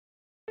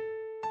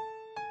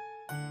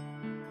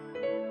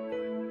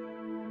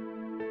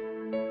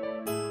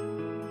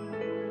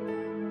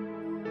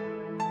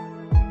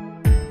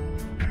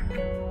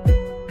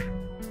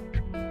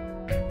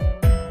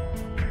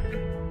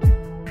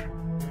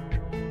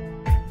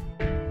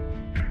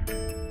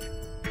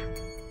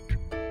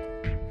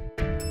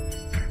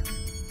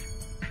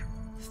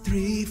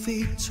3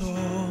 feet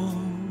tall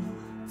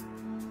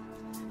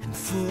and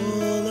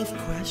full of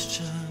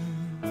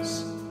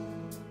questions.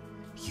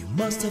 You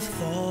must have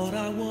thought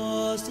I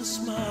was the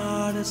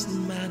smartest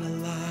man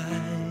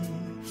alive,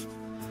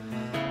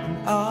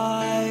 and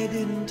I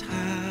didn't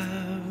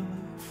have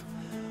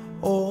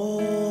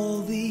all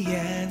the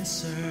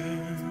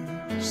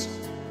answers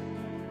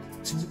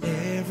to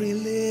every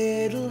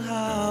little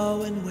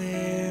how and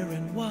where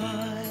and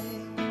why.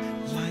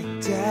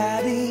 Like,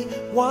 Daddy,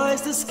 why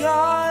is the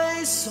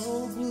sky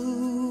so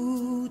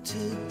blue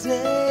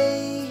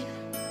today?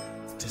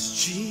 Does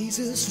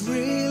Jesus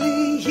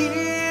really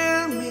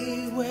hear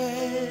me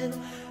when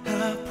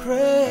I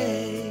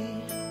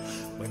pray?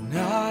 When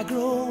I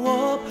grow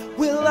up,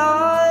 will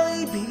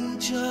I be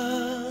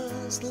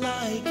just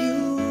like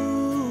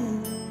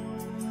you?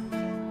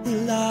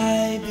 Will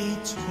I be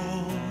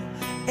tall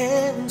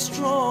and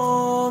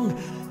strong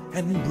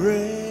and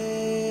brave?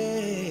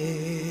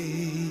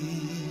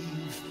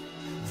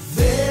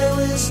 There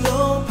is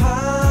no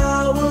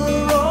power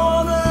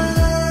on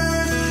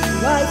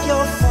earth like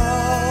your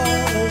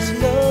Father's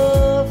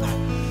love,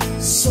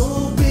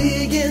 so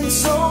big and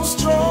so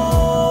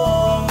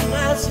strong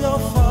as your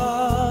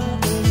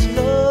Father's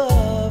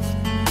love.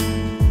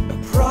 A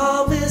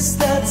promise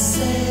that's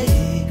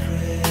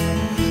sacred, a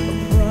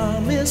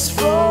promise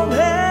from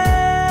heaven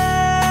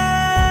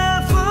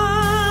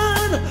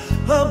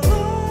above.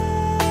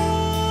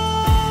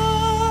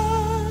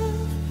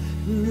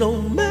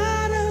 No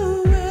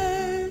matter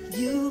where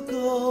you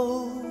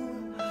go,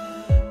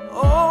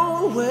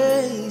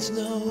 always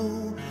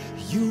know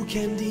you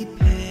can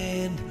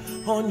depend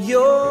on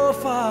your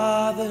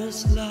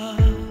Father's love,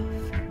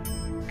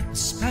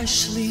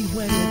 especially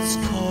when it's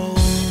cold,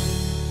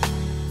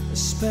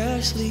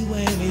 especially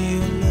when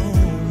you're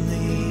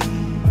lonely,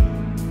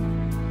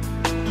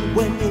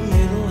 when your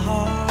little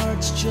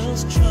heart's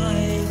just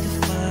trying to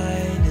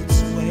find its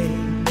way.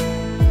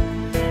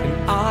 And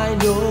I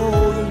know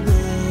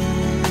the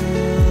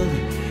world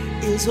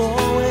is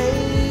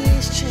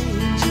always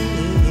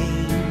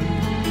changing,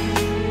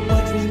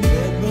 but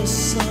remember,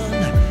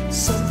 son,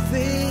 some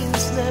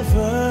things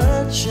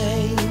never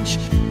change.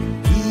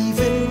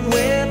 Even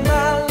when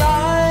my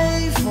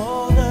life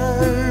on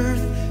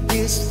earth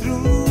is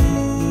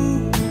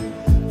through,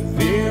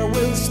 there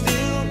will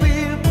still be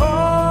a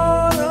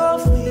part of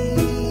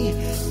me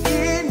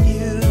in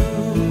you.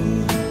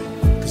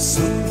 'Cause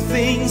some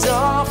things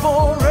are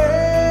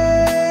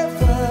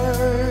forever,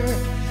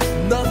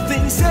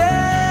 nothing's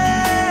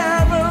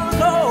ever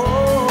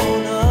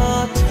gonna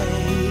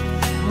take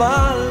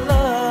my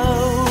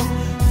love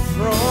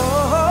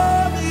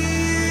from you.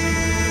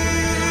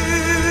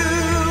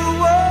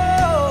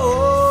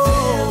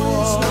 There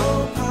is no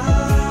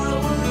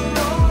power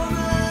on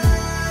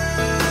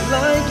earth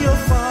like your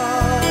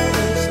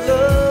Father's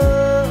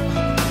love,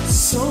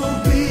 so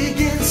big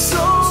and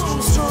so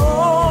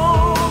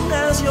strong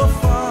as your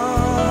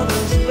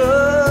Father's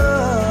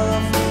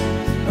love.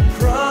 A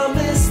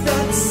promise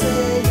that's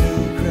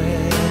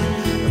sacred,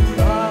 a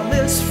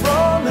promise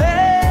from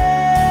heaven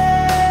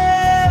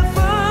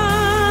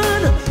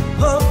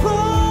above.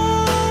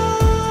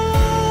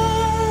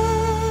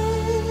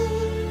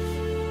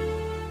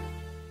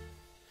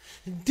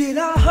 Did I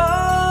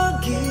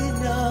hug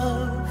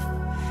enough?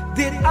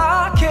 Did I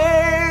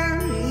care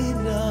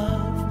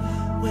enough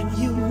when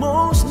you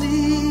most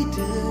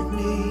needed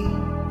me?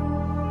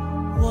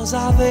 Was I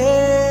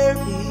there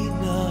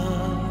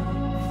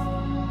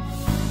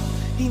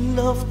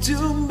enough to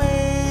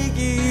make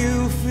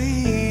you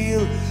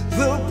feel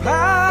the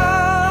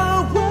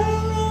power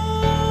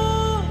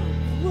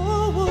of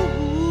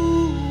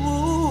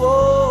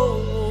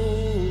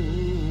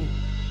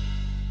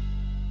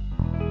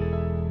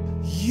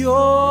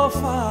your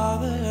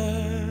Father?